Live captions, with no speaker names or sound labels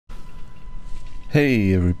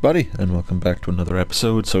Hey everybody, and welcome back to another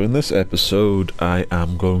episode. So in this episode, I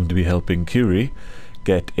am going to be helping Kiri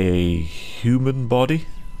get a human body,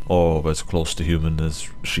 or as close to human as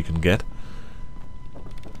she can get.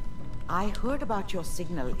 I heard about your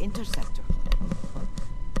signal interceptor.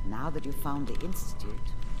 Now that you found the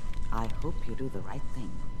Institute, I hope you do the right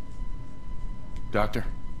thing. Doctor,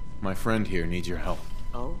 my friend here needs your help.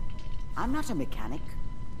 Oh? I'm not a mechanic.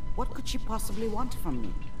 What could she possibly want from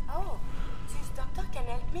me? Oh, this doctor can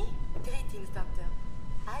help me? Greetings, doctor.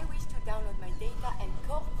 I wish to download my data and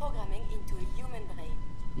core programming into a human brain.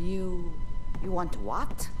 You want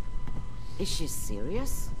what? Is she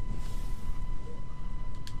serious?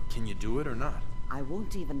 Can you do it or not? I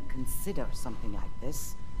won't even consider something like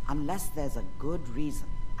this unless there's a good reason.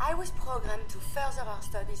 I was programmed to further our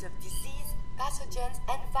studies of disease, pathogens,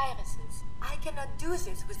 and viruses. I cannot do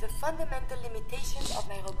this with the fundamental limitations of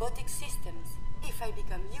my robotic systems. If I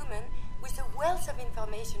become human, with a wealth of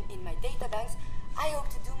information in my databanks, I hope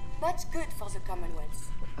to do much good for the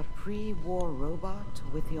Commonwealth. A pre-war robot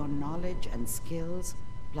with your knowledge and skills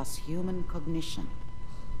plus human cognition.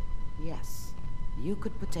 Yes, you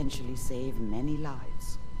could potentially save many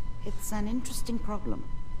lives. It's an interesting problem.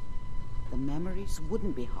 The memories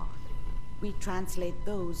wouldn't be hard. We translate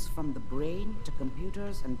those from the brain to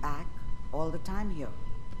computers and back all the time here.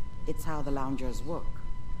 It's how the loungers work.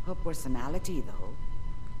 Her personality, though,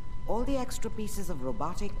 all the extra pieces of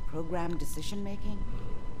robotic programmed decision-making,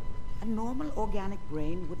 a normal organic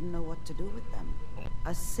brain wouldn't know what to do with them.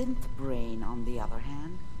 A synth brain, on the other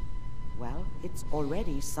hand, well, it's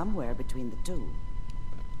already somewhere between the two.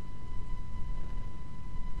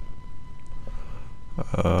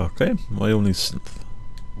 Okay, my only synth.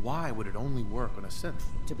 Why would it only work on a synth?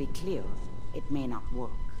 To be clear, it may not work.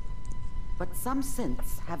 But some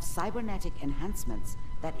synths have cybernetic enhancements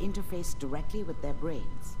that interface directly with their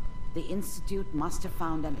brains. The Institute must have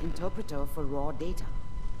found an interpreter for raw data.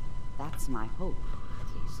 That's my hope,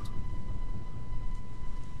 at least.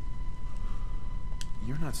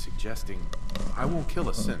 You're not suggesting... I won't kill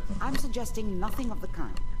a synth. I'm suggesting nothing of the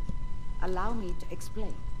kind. Allow me to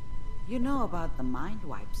explain. You know about the mind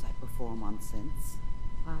wipes I perform on synths,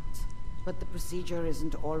 but the procedure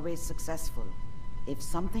isn't always successful. If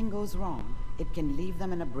something goes wrong, it can leave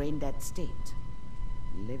them in a brain-dead state.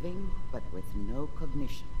 Living, but with no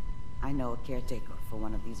cognition. I know a caretaker for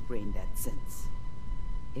one of these brain-dead synths.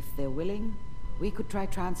 If they're willing, we could try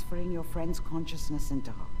transferring your friend's consciousness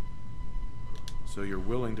into her. So you're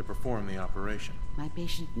willing to perform the operation? My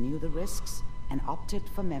patient knew the risks and opted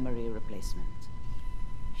for memory replacement.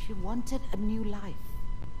 She wanted a new life.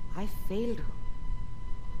 I failed her.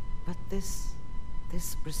 But this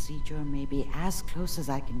procedure may be as close as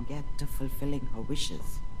I can get to fulfilling her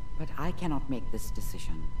wishes. But I cannot make this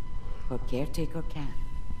decision. Her caretaker can.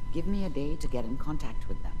 Give me a day to get in contact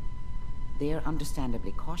with them. They're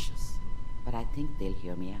understandably cautious, but I think they'll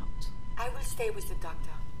hear me out. I will stay with the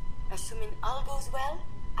doctor. Assuming all goes well,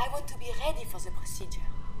 I want to be ready for the procedure.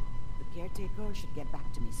 The caretaker should get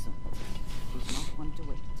back to me soon. She's not one to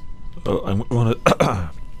wait. Oh,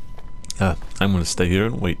 I'm gonna stay here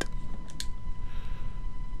and wait.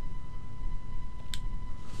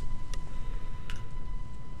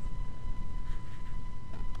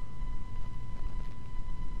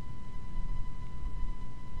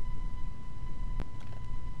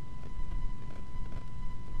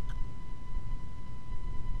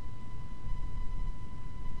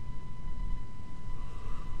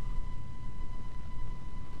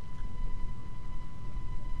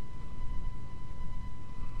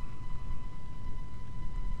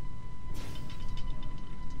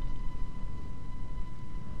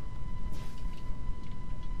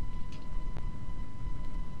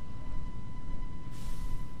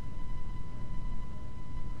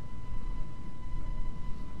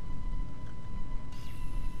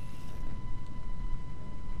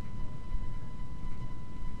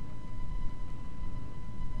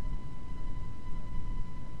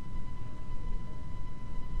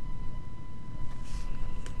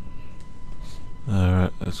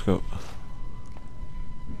 Alright, let's go.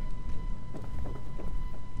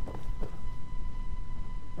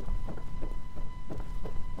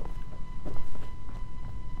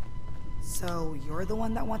 So, you're the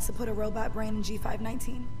one that wants to put a robot brain in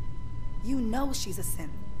G519? You know she's a synth.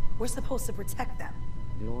 We're supposed to protect them.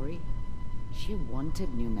 Glory, she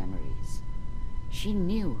wanted new memories. She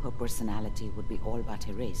knew her personality would be all but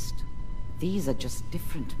erased. These are just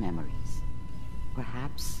different memories.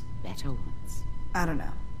 Perhaps better ones. I don't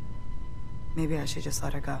know. Maybe I should just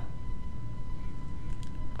let her go.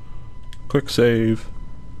 Quick save.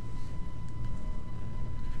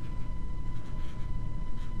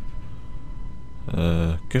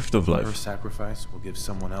 Gift of Her life. sacrifice will give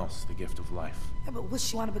someone else the gift of life. Yeah, but would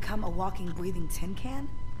she want to become a walking, breathing tin can?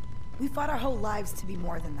 We fought our whole lives to be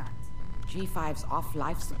more than that. G5's off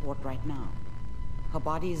life support right now. Her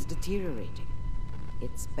body is deteriorating.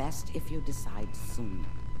 It's best if you decide soon.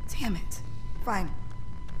 Damn it. Fine.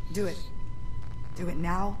 Do it. Do it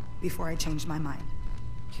now, before I change my mind.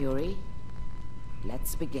 Curie,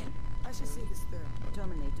 let's begin. I should see this through.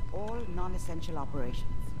 Terminate all non-essential operations.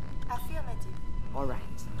 Affirmative. All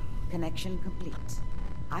right. Connection complete.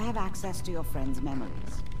 I have access to your friend's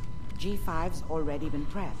memories. G5's already been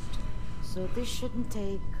prepped, so this shouldn't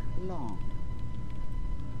take long.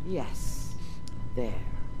 Yes. There.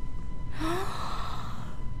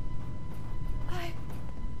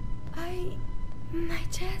 My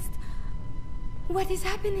chest. What is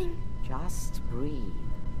happening? Just breathe.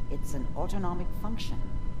 It's an autonomic function.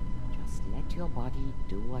 Just let your body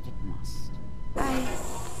do what it must.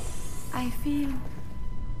 I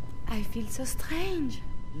feel so strange.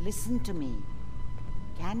 Listen to me.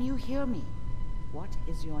 Can you hear me? What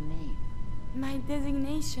is your name? My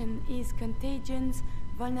designation is Contagions,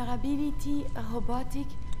 Vulnerability, Robotic,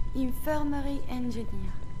 Infirmary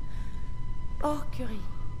Engineer. Or Curie.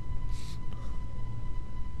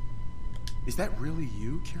 Is that really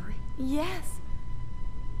you, Curie? Yes.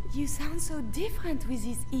 You sound so different with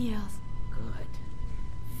these ears. Good.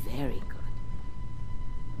 Very good.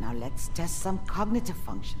 Now let's test some cognitive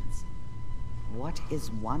functions. What is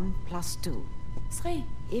 1 plus 2? 3.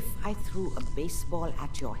 If I threw a baseball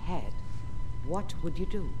at your head, what would you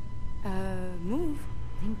do? Move.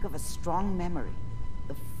 Think of a strong memory.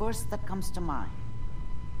 The first that comes to mind.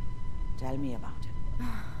 Tell me about it.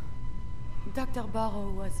 Dr. Burrow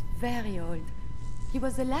was very old. He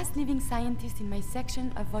was the last living scientist in my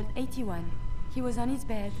section of Vault 81. He was on his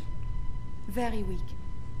bed, very weak.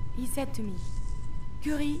 He said to me,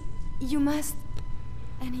 "Curie, you must..."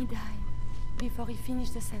 And he died before he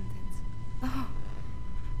finished the sentence. Oh,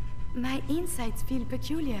 my insides feel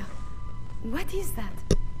peculiar. What is that?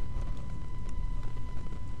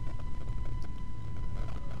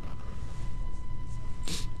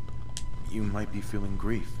 You might be feeling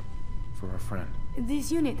grief for a friend.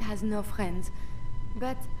 This unit has no friends,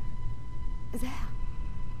 but there,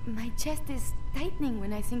 my chest is tightening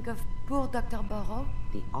when I think of poor Dr. Burrow.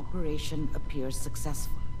 The operation appears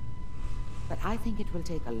successful. But I think it will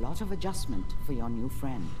take a lot of adjustment for your new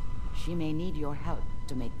friend. She may need your help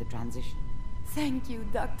to make the transition. Thank you,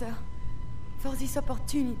 Doctor, for this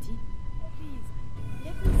opportunity. Please,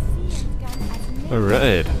 let me see and scan as many All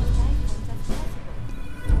right. life forms as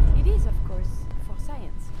possible. It is, of course, for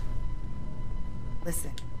science.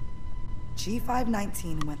 Listen,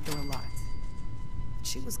 G519 went through a lot.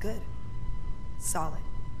 She was good. Solid.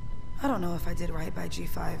 I don't know if I did right by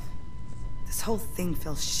G5. This whole thing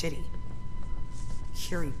feels shitty.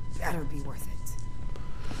 Curie better be worth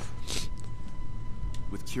it.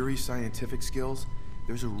 With Curie's scientific skills,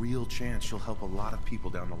 there's a real chance she'll help a lot of people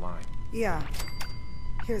down the line. Yeah.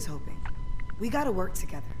 Here's hoping. We gotta work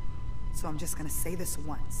together. So I'm just gonna say this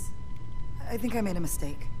once. I think I made a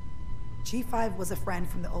mistake. G5 was a friend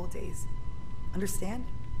from the old days. Understand?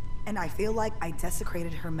 And I feel like I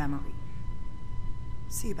desecrated her memory.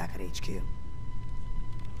 See you back at HQ.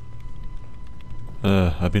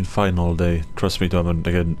 I've been fine all day. Trust me, I'm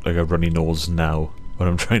like a runny nose now when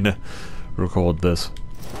I'm trying to record this.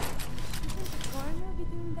 Shouldn't the coroner be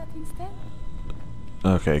doing that instead?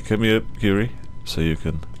 Okay, come here, Curie, so you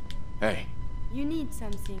can Hey, You need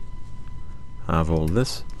something. have all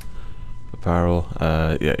this. Apparel,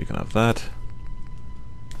 yeah, you can have that.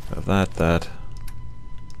 Have that.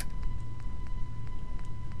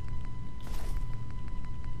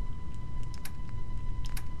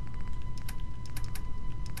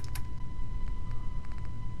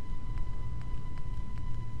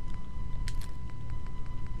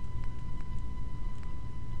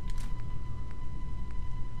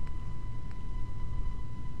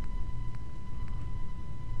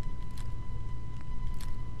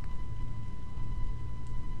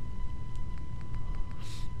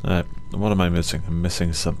 What am I missing? I'm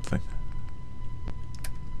missing something.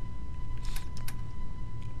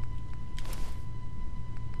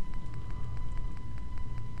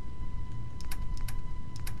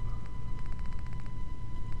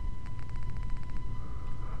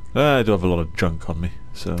 I do have a lot of junk on me,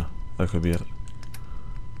 so that could be it.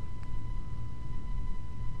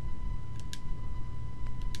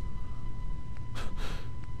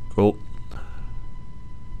 Cool.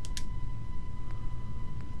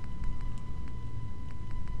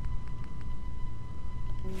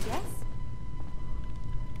 Yes?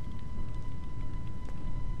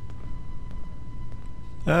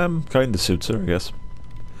 Kinda suits her, I guess.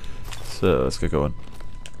 So let's get going.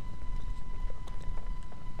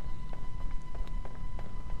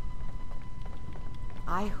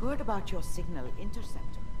 I heard about your signal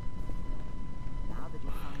interceptor. Now that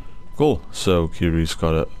you found it. Cool. So Curie's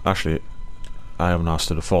got it. Actually, I haven't asked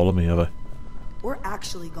her to follow me, have I? We're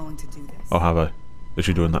actually going to do this. Oh, have I? Is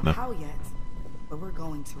she doing that now? How yet? But we're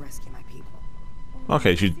going to rescue my people.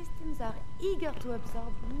 Okay, she. Systems are eager to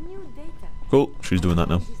absorb new data. Cool. She's doing that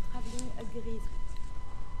now. This traveling agrees.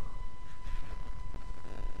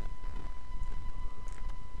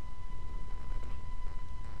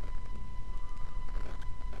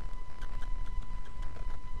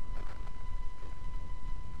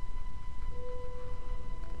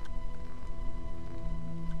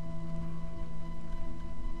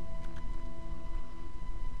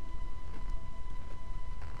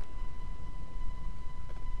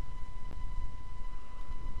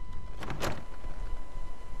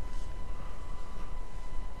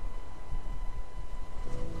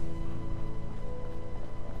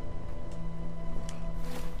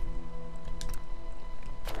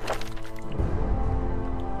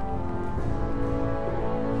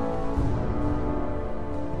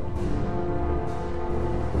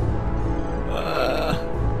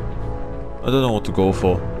 I don't know what to go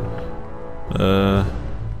for.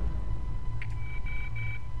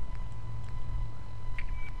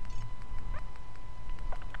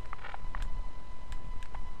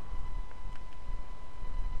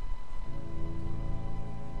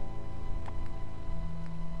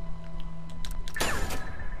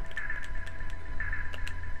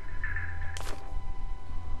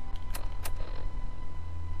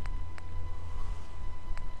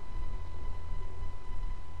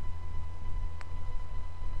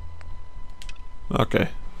 Okay,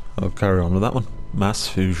 I'll carry on with that one. Mass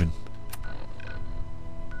fusion.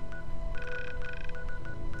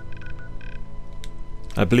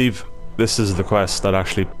 I believe this is the quest that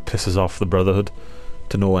actually pisses off the Brotherhood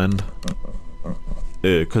to no end.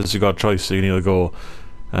 Because you got a choice, you can either go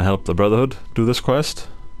and help the Brotherhood do this quest,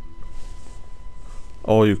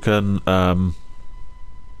 or you can, or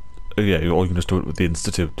you can just do it with the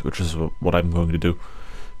Institute, which is what I'm going to do,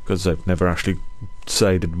 because I've never actually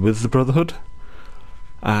sided with the Brotherhood.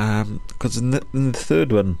 Because in the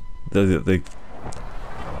third one, they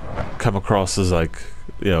come across as like,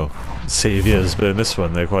 you know, saviors, but in this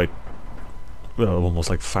one they're quite, well,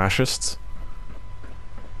 almost like fascists.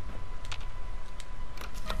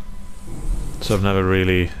 So I've never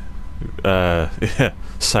really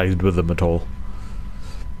sided with them at all.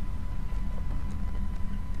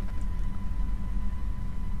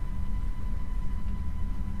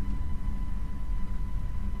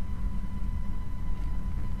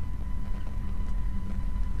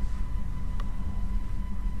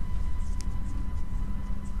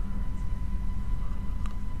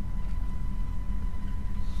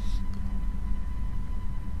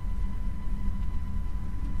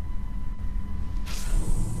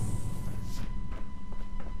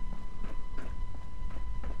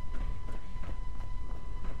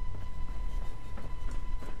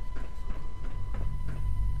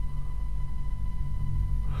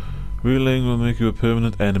 Ruling will make you a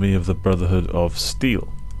permanent enemy of the Brotherhood of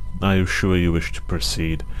Steel. Are you sure you wish to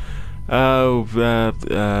proceed? Oh,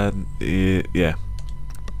 yeah.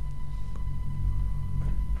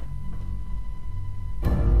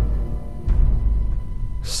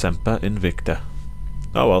 Semper Invicta.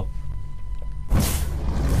 Oh well.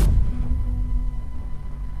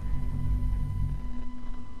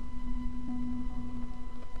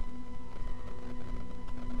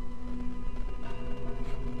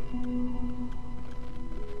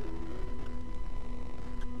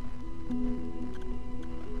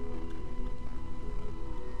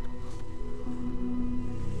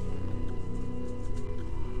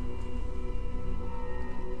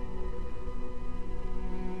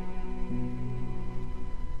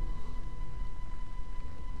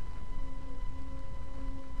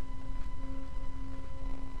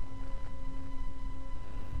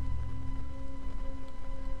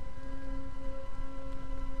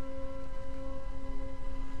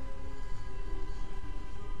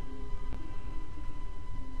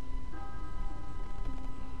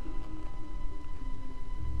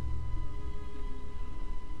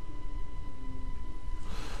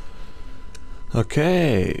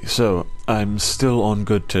 Okay, so I'm still on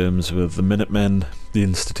good terms with the Minutemen, the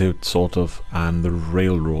Institute, sort of, and the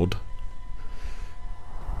Railroad.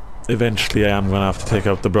 Eventually I am going to have to take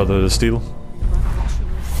out the Brotherhood of Steel.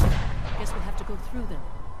 Guess we'll have to go through them.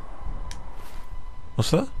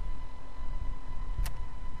 What's that?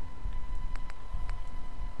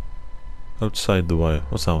 Outside the wire.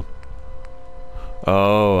 What's that one?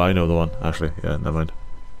 Oh, I know the one, actually. Yeah, never mind.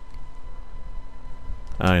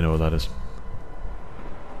 I know what that is.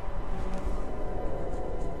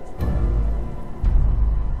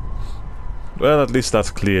 Well, at least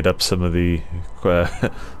that's cleared up some of the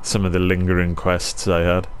lingering quests I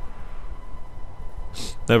had.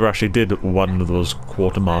 Never actually did one of those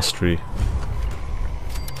quartermastery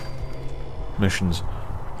missions.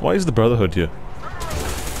 Why is the Brotherhood here?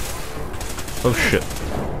 Oh shit.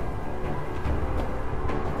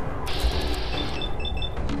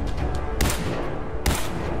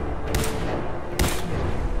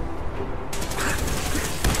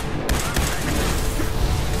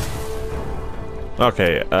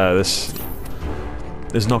 Okay, this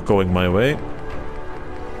is not going my way.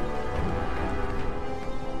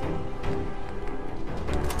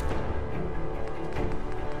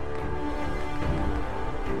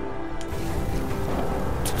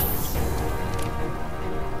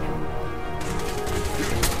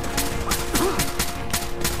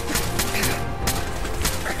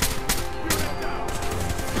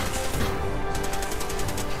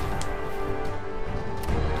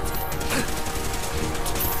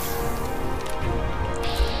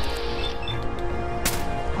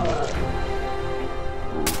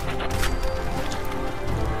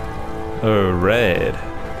 Oh, red.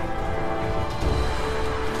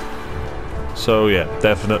 So yeah,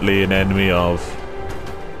 definitely an enemy of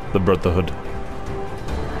the Brotherhood.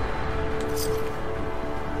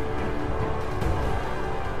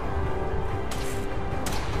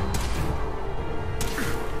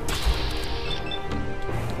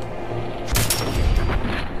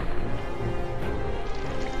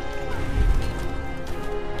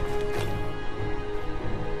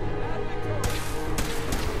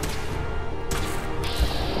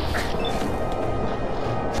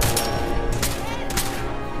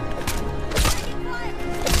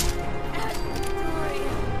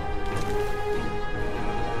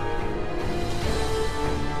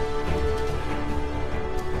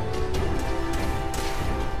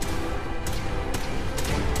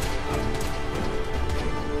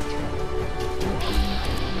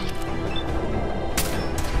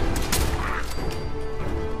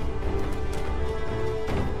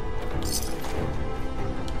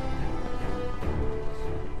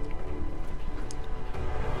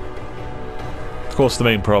 Of course, the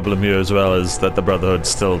main problem here as well is that the Brotherhood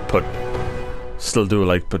still do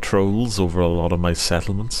like patrols over a lot of my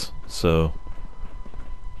settlements, so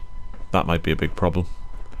that might be a big problem.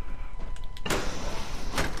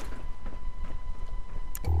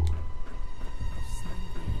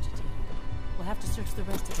 We'll have to search the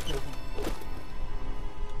rest of the building.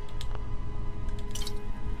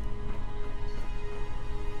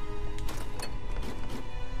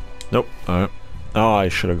 Nope. Alright. Oh, I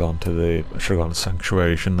should have gone to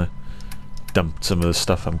Sanctuary, shouldn't I? Dumped some of the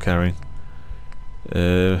stuff I'm carrying.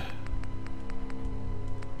 Alright,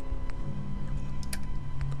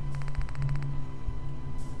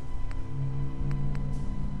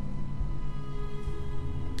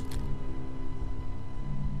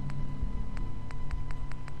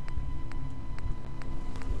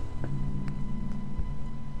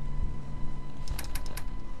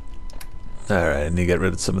 I need to get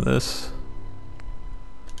rid of some of this.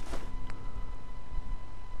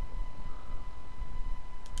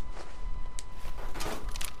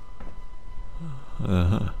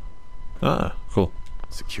 Ah, cool.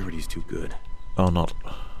 Security's too good. Oh, not.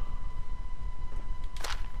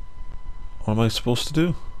 What am I supposed to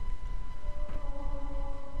do?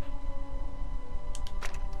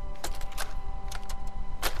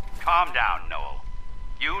 Calm down, Noel.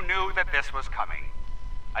 You knew that this was coming.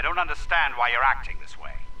 I don't understand why you're acting this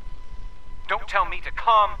way. Don't tell me to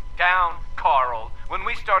calm down, Carl. When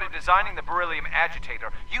we started designing the beryllium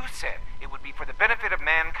agitator, you said it would be for the benefit of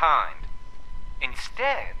mankind.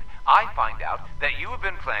 Instead, I find out that you have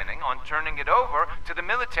been planning on turning it over to the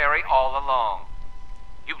military all along.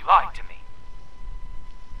 You lied to me.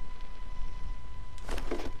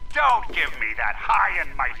 Don't give me that high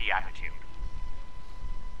and mighty attitude.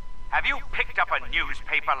 Have you picked up a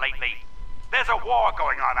newspaper lately? There's a war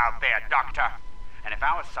going on out there, Doctor. And if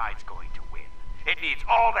our side's going to win, it needs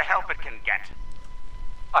all the help it can get.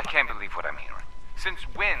 I can't believe what I'm hearing. Since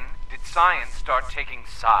when did science start taking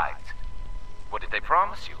sides? What did they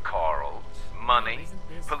promise you, Carl? Money?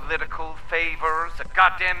 Political favors? A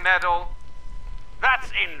goddamn medal? That's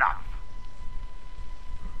enough.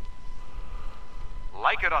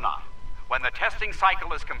 Like it or not, when the testing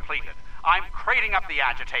cycle is completed, I'm crating up the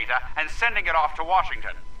agitator and sending it off to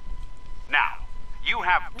Washington. Now, you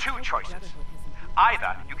have two choices.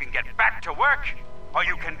 Either you can get back to work, or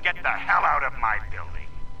you can get the hell out of my building.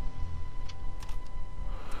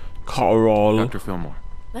 Carl. Dr. Fillmore.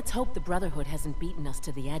 Let's hope the Brotherhood hasn't beaten us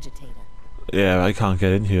to the agitator. Yeah, I can't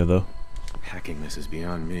get in here though. Hacking this is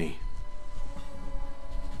beyond me.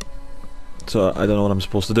 So I don't know what I'm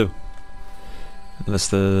supposed to do. Unless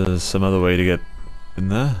there's some other way to get in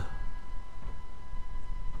there.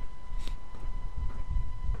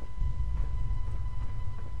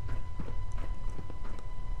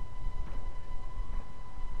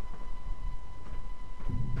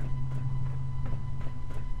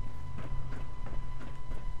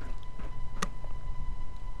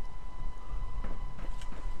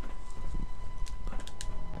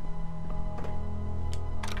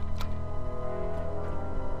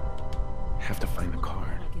 Have to find the card.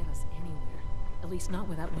 That'll get us anywhere. At least not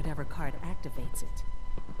without whatever card activates it.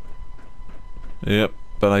 Yep,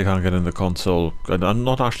 but I can't get in the console. I'm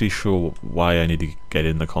not actually sure why I need to get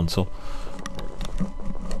in the console.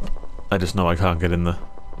 I just know I can't get in there.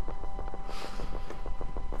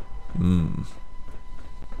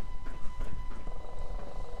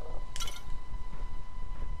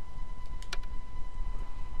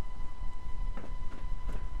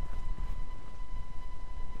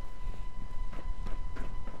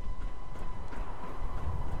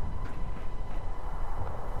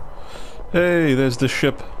 Hey, there's the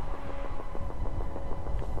ship.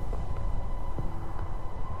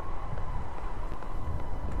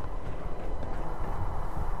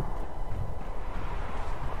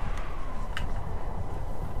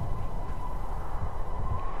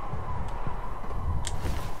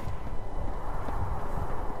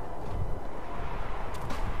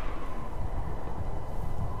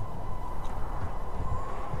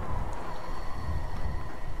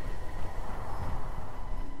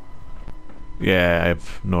 Yeah, I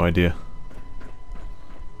have no idea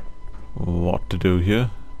what to do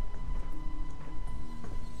here.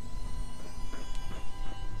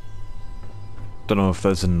 Don't know if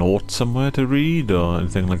there's a note somewhere to read or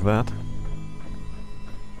anything like that.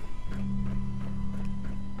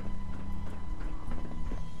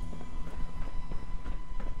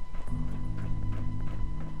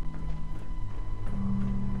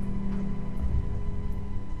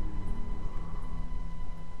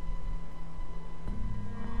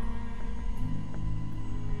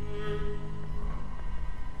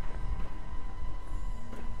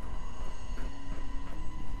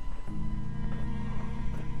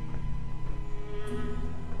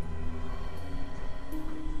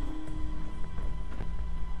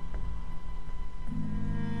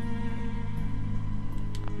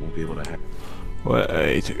 Won't be able to hack.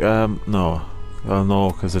 Wait, no. No,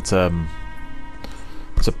 because it's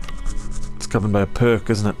covered by a perk,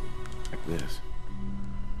 isn't it? Like this.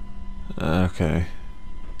 Okay.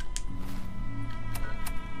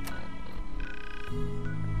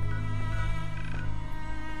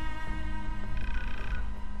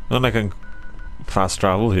 And I can fast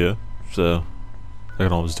travel here, so I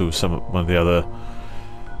can always do one of the other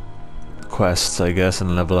quests, I guess,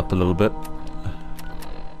 and level up a little bit.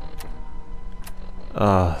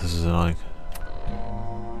 Ah, this is annoying.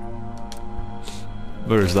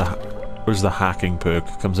 Where's the hacking perk?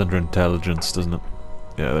 It comes under intelligence, doesn't it?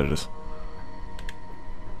 Yeah, there it is.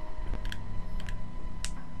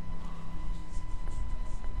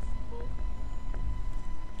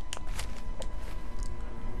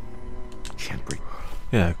 Can't break.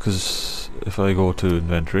 Yeah, because if I go to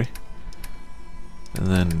inventory and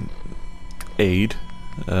then aid,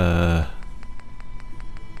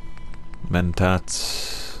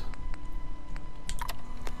 mentats,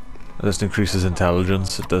 it just increases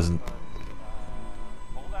intelligence. It doesn't.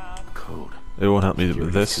 Code. It won't help me with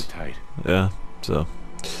Security's this. too tight. Yeah, so.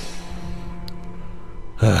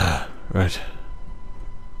 Right.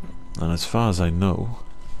 And as far as I know,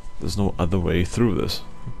 there's no other way through this.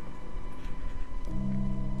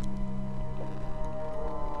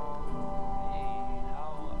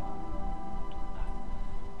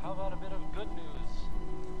 How about a bit of good news?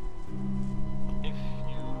 If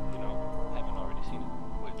you know, haven't already seen it,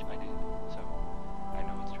 which I did, so I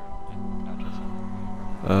know it's true, and not just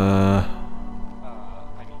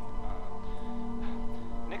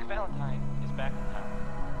Nick Valentine is back in town.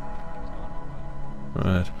 He was gone for a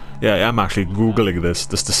while. Right. Yeah, I'm actually googling this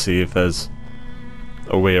just to see if there's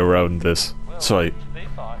a way around this. Well, So I, they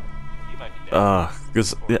thought he might be dead.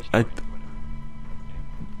 because yeah, I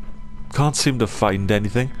can't seem to find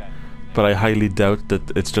anything, but I highly doubt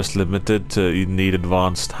that it's just limited to you need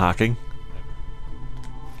advanced hacking. Would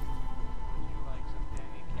you like some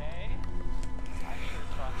Danny K? I sure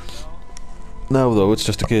trust so. Now though, it's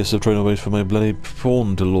just a case of trying to wait for my bloody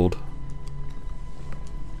phone to load.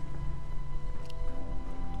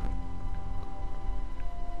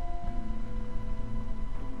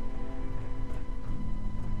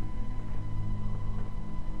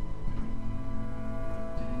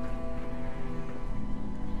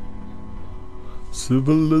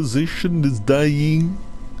 Civilization is dying.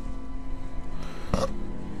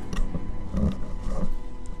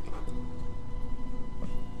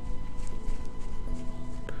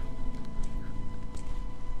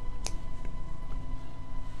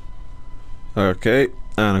 Okay,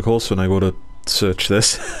 and of course when I go to search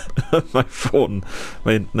this, my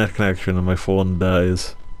internet connection on my phone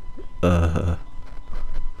dies.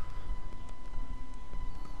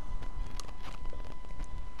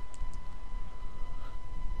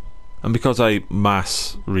 And because I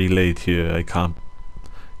mass relayed here, I can't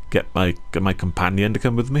get my companion to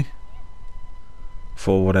come with me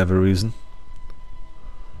for whatever reason.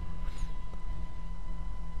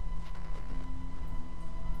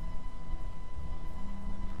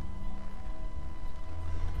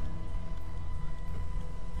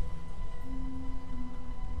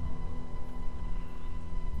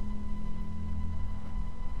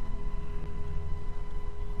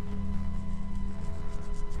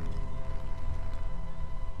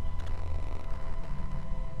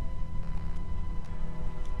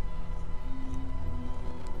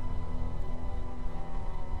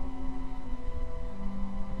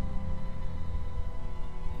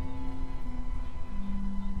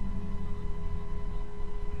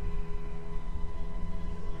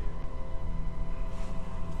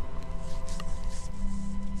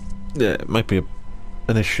 Yeah, it might be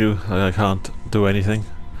an issue. I can't do anything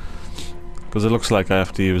because it looks like I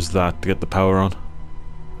have to use that to get the power on.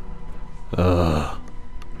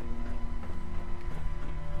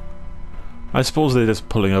 I suppose they're just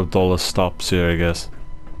pulling out all the stops here, I guess,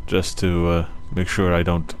 just to make sure I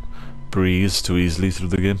don't breeze too easily through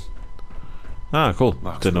the game. Ah, cool.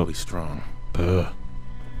 Lock's Didn't know. really strong.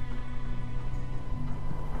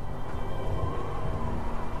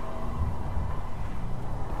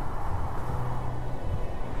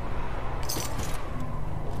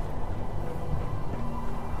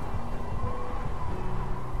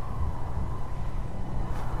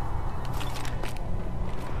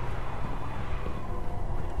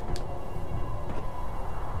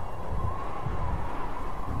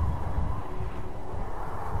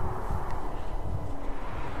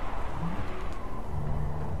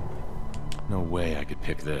 No way I could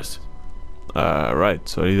pick this. Right,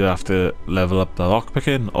 so I either have to level up the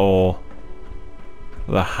lockpicking or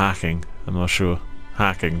the hacking. I'm not sure.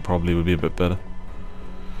 Hacking probably would be a bit better.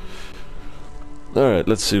 Alright,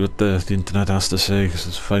 let's see what the internet has to say, because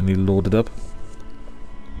it's finally loaded up.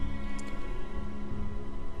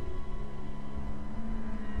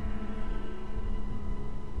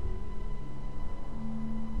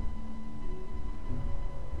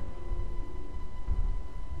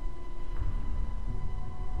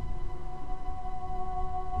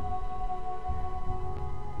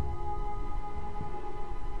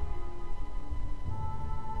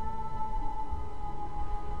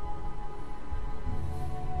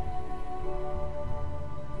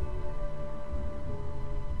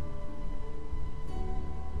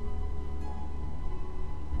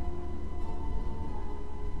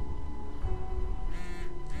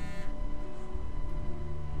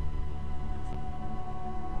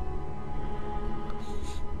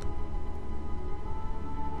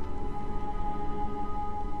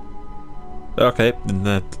 Okay, and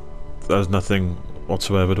there's nothing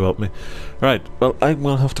whatsoever to help me. Right, well, I'm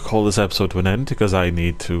going to have to call this episode to an end because I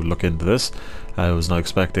need to look into this. I was not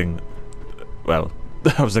expecting... Well,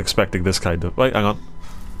 I wasn't expecting this kind of... Wait, hang on.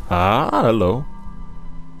 Ah, hello.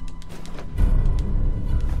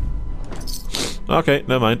 Okay,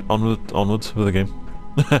 never mind. Onwards with the game.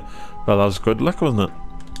 Well, that was good luck, wasn't it?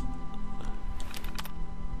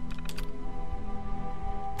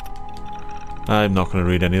 I'm not going to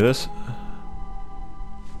read any of this.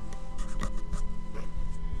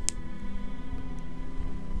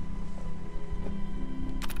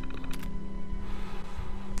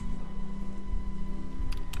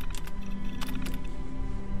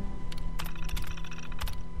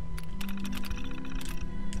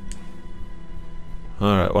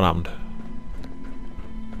 Alright, what happened?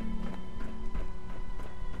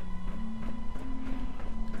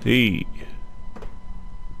 D.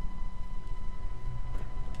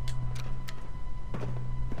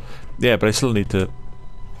 Yeah, but I still need to...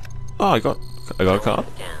 Oh, I got a card.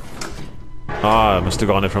 Ah, I must have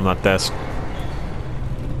gotten it from that desk.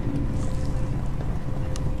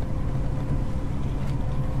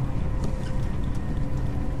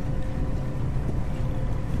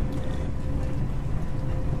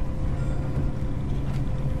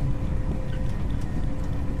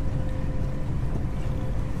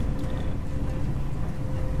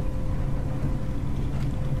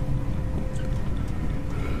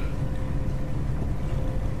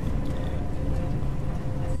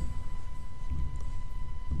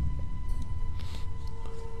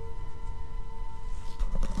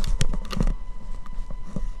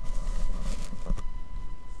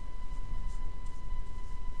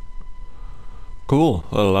 Cool.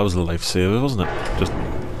 Well, that was a lifesaver, wasn't it? Just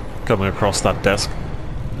coming across that desk.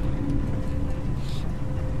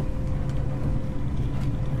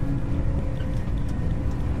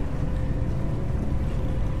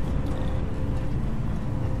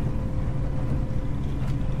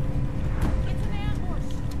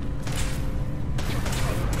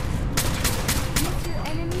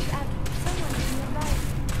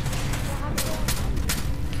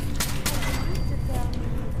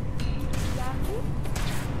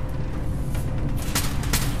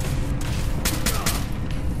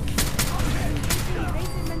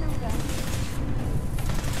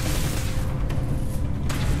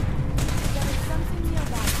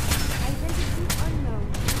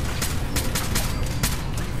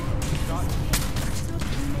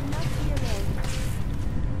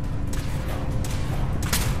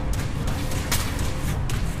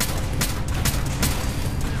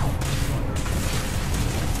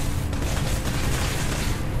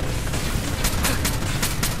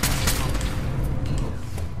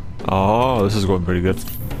 Oh, this is going pretty good.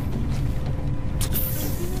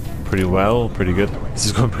 Pretty well, pretty good. This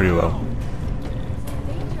is going pretty well.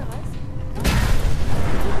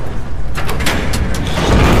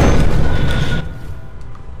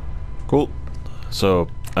 Cool. So,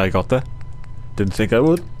 I got there. Didn't think I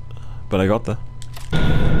would, but I got there.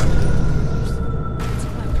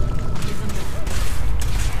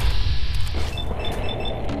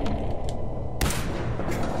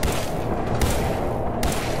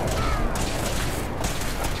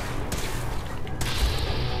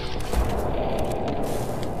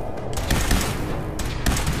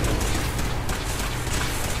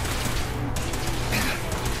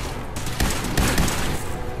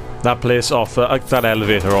 That place that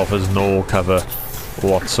elevator offers no cover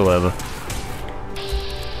whatsoever.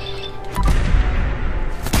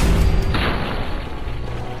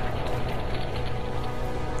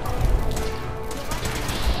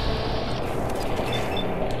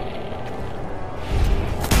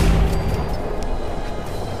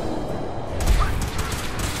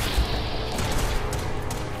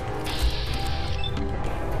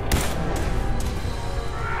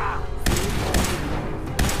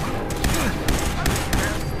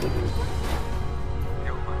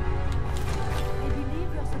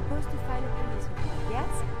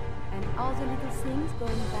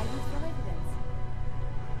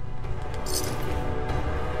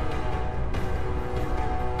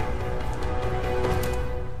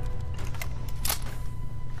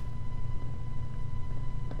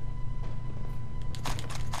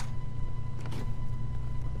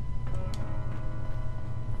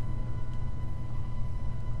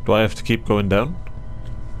 Do I have to keep going down?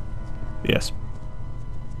 Yes.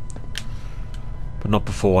 But not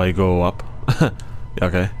before I go up.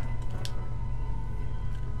 Okay.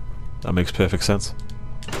 That makes perfect sense.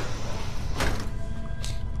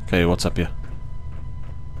 Okay, what's up here?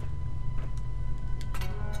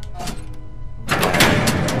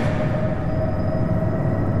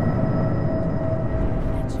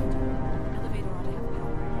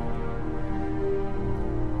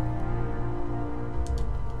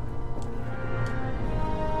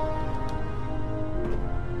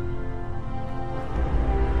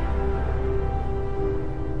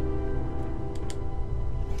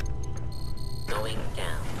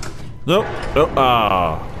 Nope. Nope.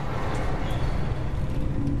 Ah.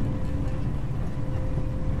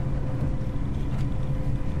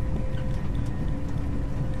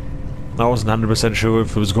 I wasn't 100% sure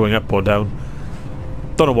if it was going up or down.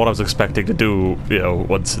 Don't know what I was expecting to do, you know,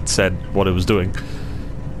 once it said what it was doing.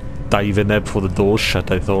 Dive in there before the door's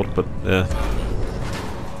shut, I thought, but yeah.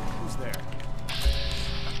 Who's there?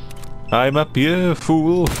 I'm up here,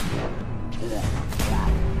 fool.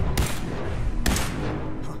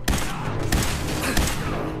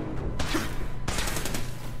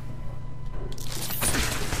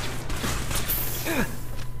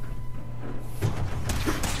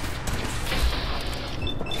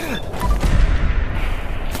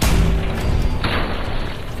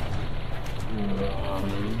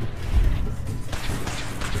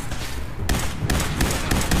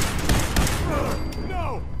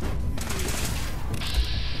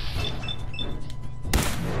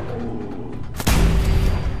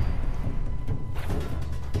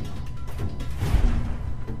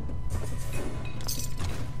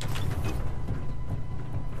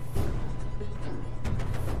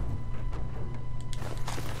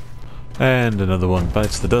 And another one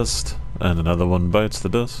bites the dust, and another one bites the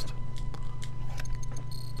dust.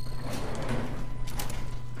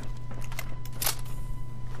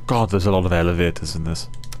 God, there's a lot of elevators in this.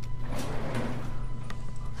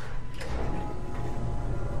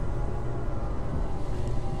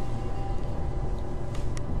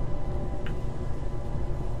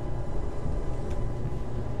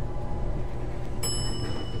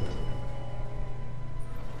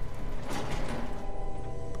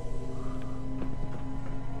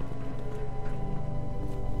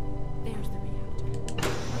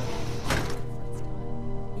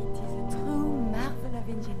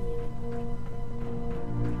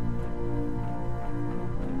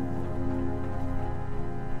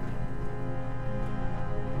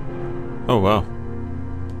 Oh wow.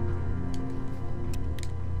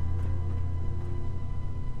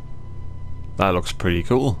 That looks pretty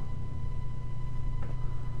cool.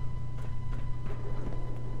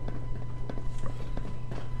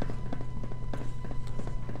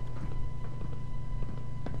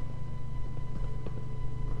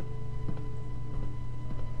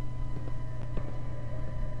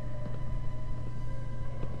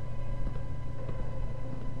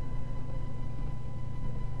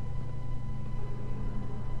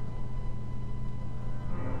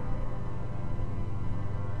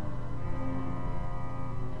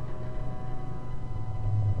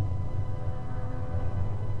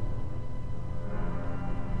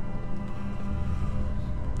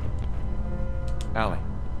 Allie.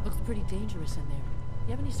 Looks pretty dangerous in there.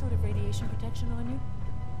 You have any sort of radiation protection on you?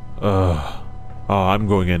 Oh, I'm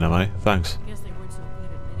going in, am I? Thanks. Guess they weren't so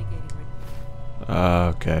good at mitigating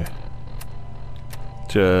Okay.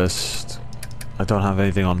 Just... I don't have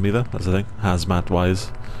anything on me though, that's the thing, hazmat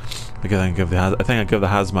wise. I think I give the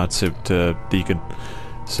hazmat suit to Deacon.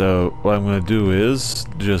 So what I'm gonna do is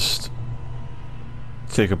just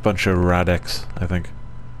take a bunch of Radex, I think.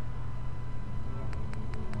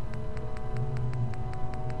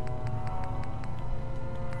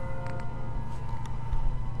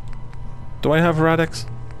 Do I have Radex?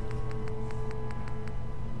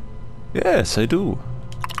 Yes, I do.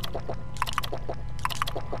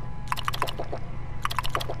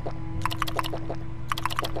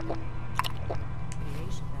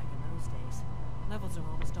 radiation back in those days. Levels are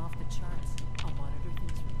almost off the charts. I'll monitor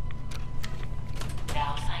things for you.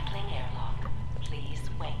 Now cycling airlock. Please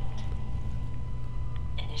wait.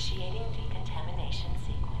 Initiating decontamination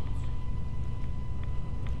sequence.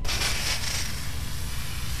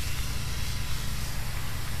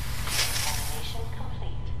 Decontamination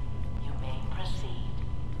complete. You may proceed.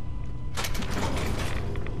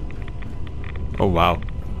 Oh wow.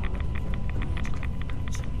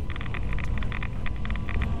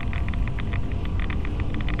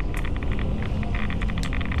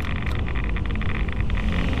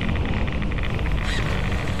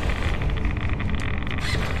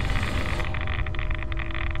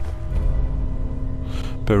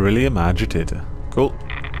 Beryllium agitator. Cool.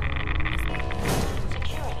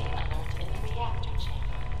 Security alert in the reactor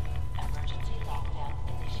chamber. Emergency lockdown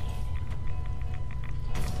initiated.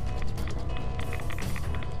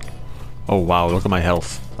 Oh wow, look at my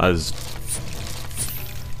health. That is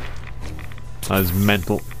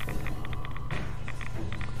mental.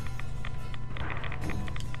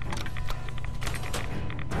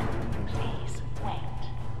 Please wait.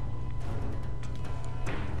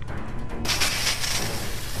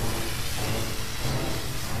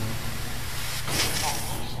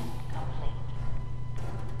 Decontamination complete.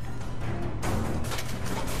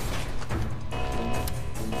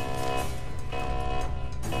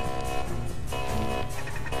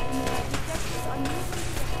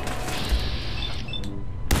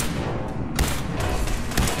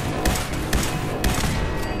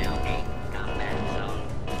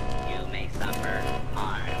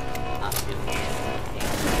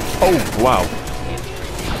 Oh wow.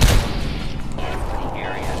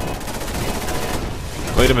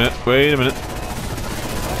 Wait a minute, wait a minute.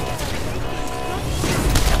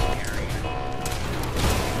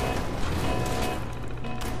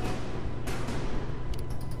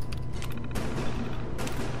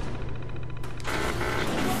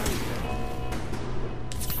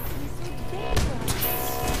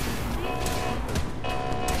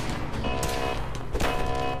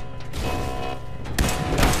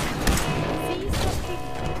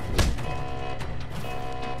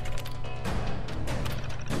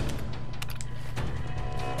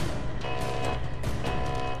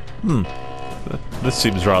 This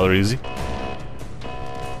seems rather easy.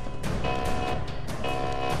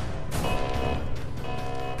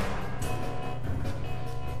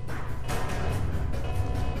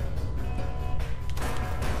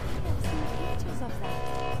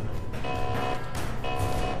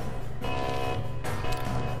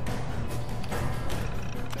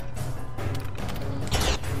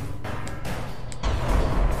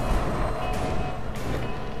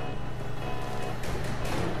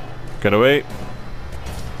 Get away.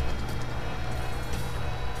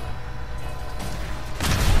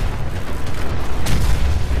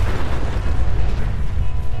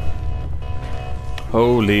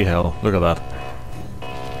 Holy hell, look at that.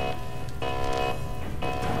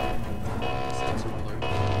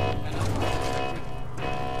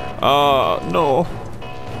 No.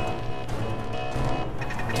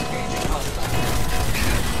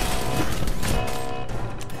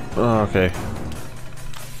 Okay.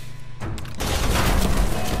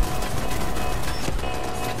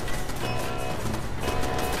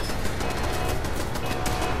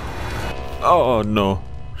 Oh no.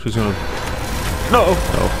 She's gonna... No!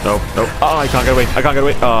 No, no, no. Oh, I can't get away. I can't get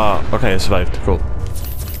away. Okay, I survived. Cool.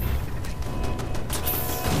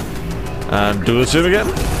 And do the same again.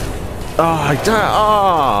 Oh, I died.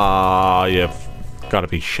 Ah, you've gotta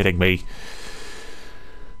be shitting me.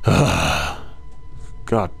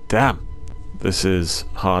 God damn. This is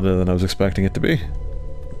harder than I was expecting it to be.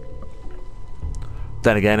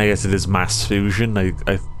 Then again, I guess it is mass fusion.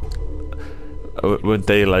 Weren't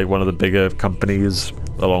they like one of the bigger companies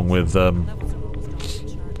along with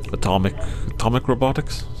atomic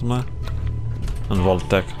robotics, something like that? And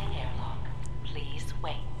Voltech. Please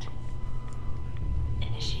wait.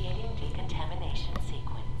 Initiating decontamination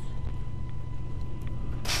sequence.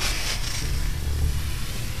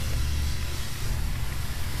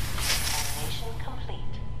 Decontamination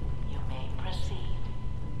complete. You may proceed.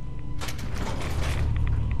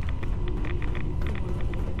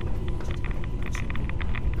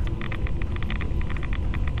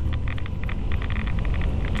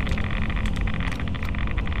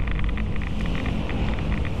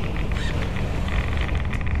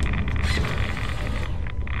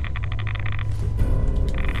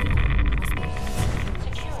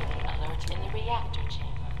 Security alert in the reactor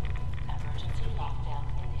chamber. Emergency lockdown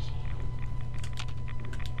initiated.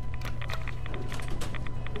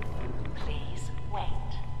 Please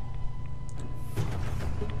wait.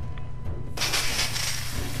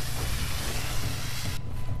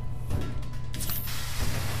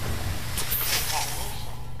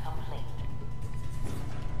 Decontamination complete.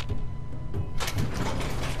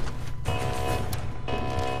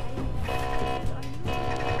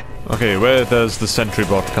 Okay, where does the sentry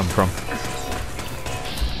bot come from?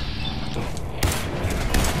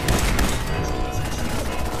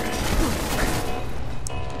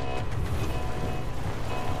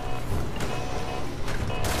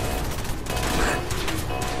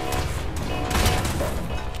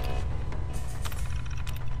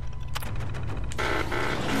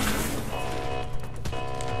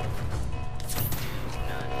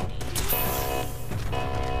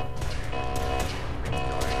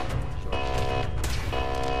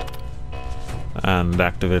 And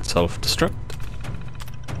activate self-destruct.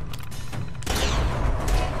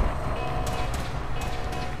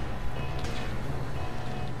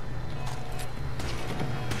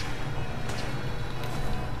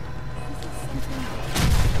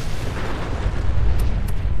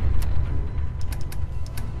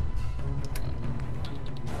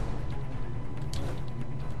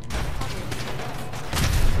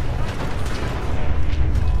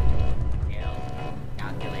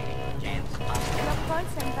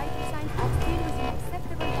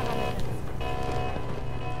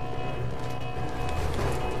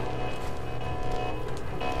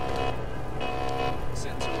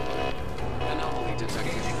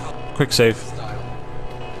 Quick save.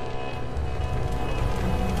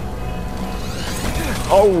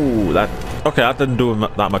 Oh, that... Okay, that didn't do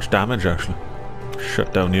that much damage, actually.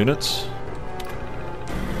 Shut down units.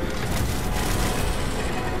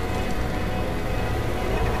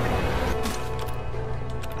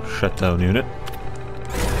 Shut down unit.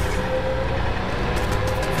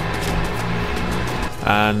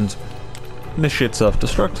 And initiate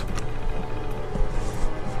self-destruct.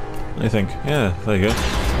 I think. Yeah, there you go.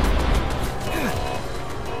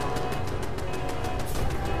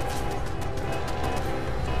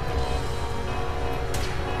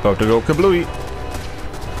 About to go kablooey.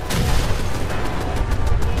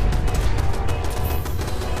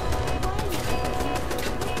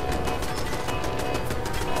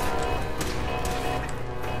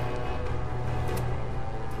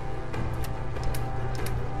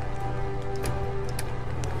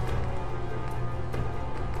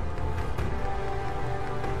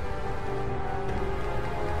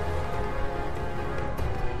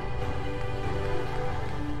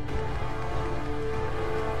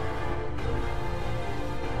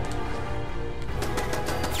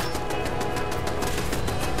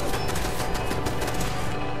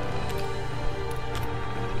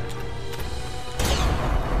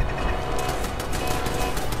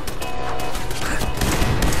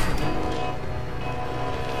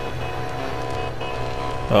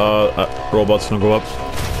 Robot's gonna go up.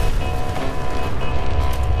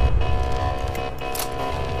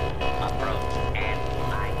 Approach and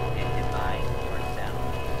identify yourself.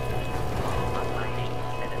 All abiding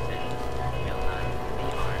citizens will not be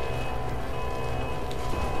harmed.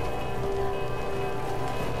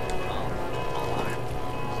 All armed.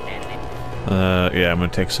 Standing. Yeah, I'm gonna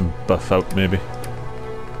take some buff out, maybe.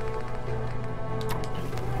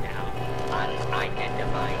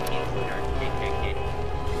 Unidentified intruder detected.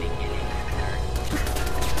 Beginning search.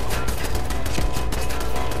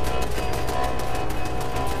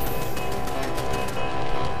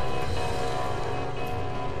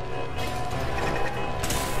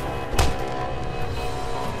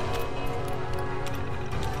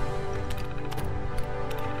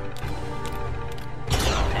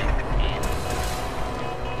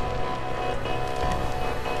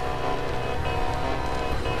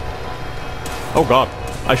 Oh god,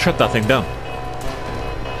 I shut that thing down.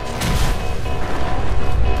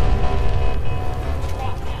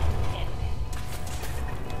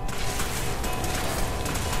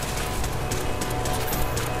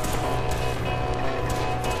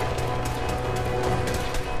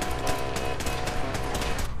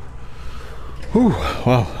 Whew,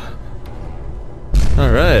 wow.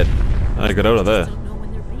 Alright, I got out of there. Don't know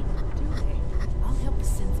when they're being, do they? I'll help the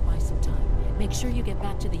synth buy some time. Make sure you get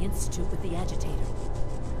back to the Institute with the agitator.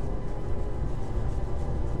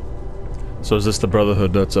 So is this the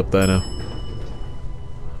Brotherhood that's up there now?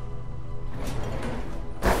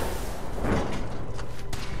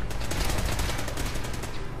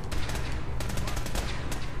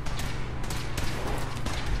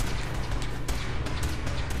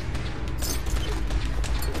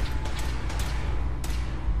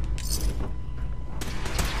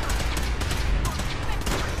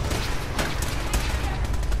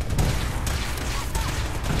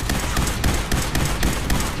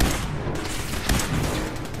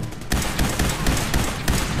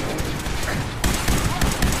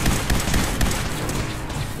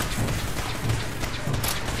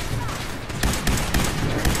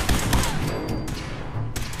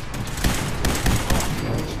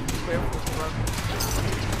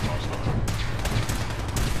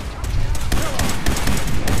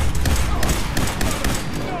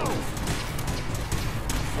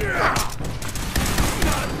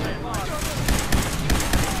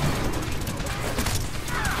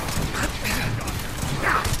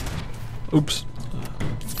 Oops.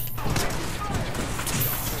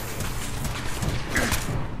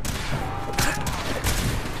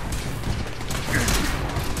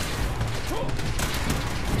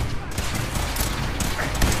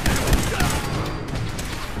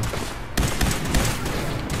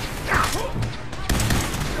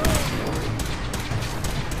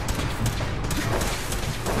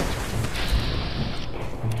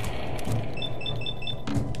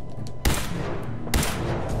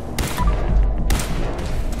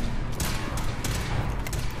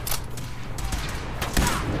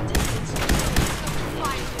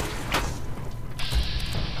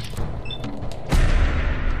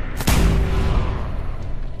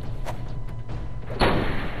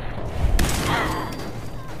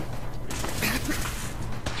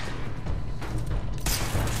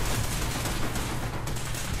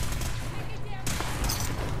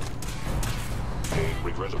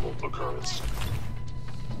 Regrettable occurrence.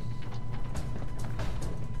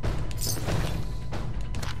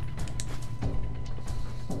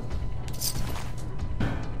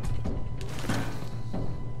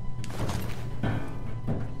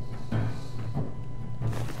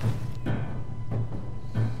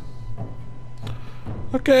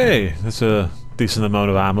 Okay, that's a decent amount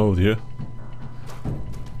of ammo here.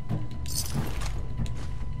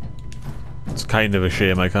 It's kind of a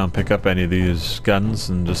shame I can't pick up any of these guns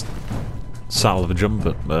and just salvage them,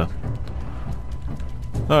 but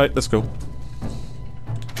alright, let's go.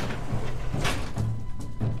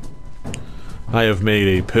 I have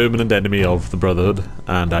made a permanent enemy of the Brotherhood,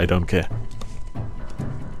 and I don't care.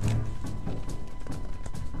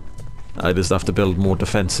 I just have to build more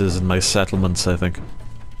defenses in my settlements, I think.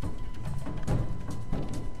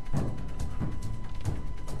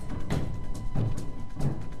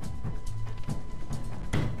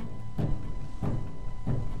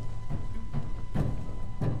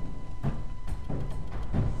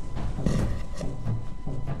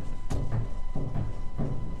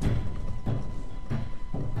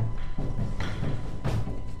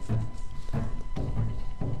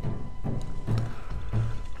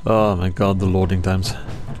 Oh my god, the loading times.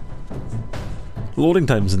 The loading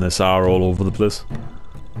times in this are all over the place.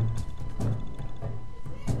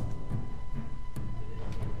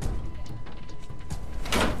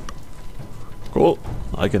 Cool.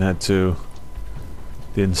 I can head to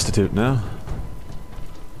the Institute now.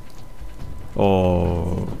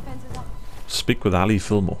 Or speak with Ali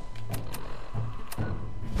Fillmore.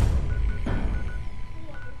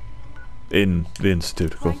 In the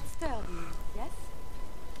Institute, cool.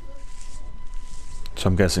 So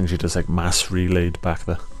I'm guessing she just like mass relayed back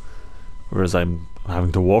there. Whereas I'm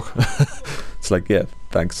having to walk. It's like, yeah,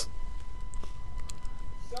 thanks.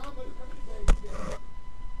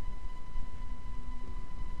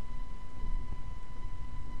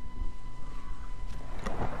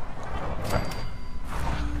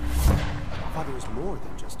 Father is more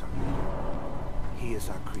than just our leader. He is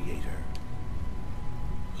our creator.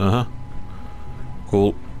 Uh-huh.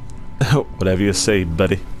 Cool. Whatever you say,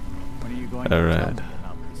 buddy. When are you going All to right. tell me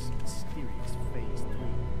about this mysterious phase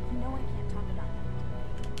 3? No, I can't talk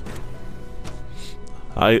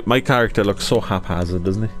about My character looks so haphazard,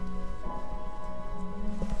 doesn't he?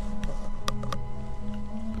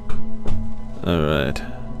 Alright.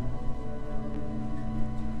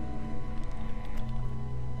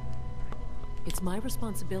 It's my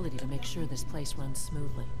responsibility to make sure this place runs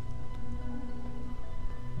smoothly.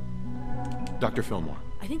 Dr. Fillmore.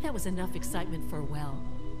 I think that was enough excitement for, well,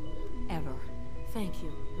 ever. Thank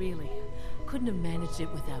you, really. Couldn't have managed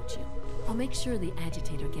it without you. I'll make sure the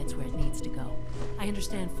agitator gets where it needs to go. I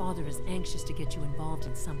understand Father is anxious to get you involved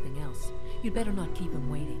in something else. You'd better not keep him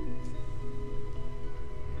waiting.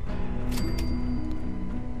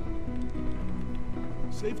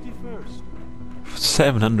 Safety first.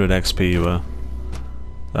 700 XP you were.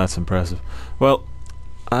 That's impressive. Well,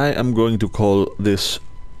 I am going to call this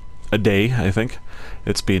a day, I think.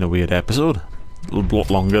 It's been a weird episode. A little lot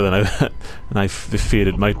longer than I feared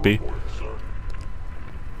it might be.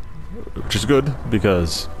 Which is good,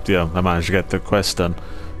 because, yeah, I managed to get the quest done.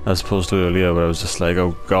 As opposed to earlier where I was just like,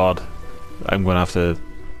 oh god, I'm going to have to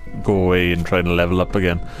go away and try to level up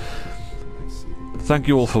again. Thank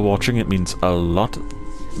you all for watching, it means a lot.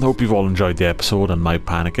 Hope you've all enjoyed the episode and my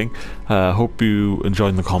panicking. Hope you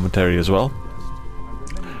enjoyed the commentary as well.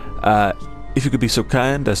 If you could be so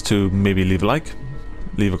kind as to maybe leave a like,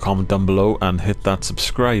 leave a comment down below, and hit that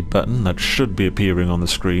subscribe button that should be appearing on the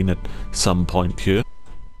screen at some point here.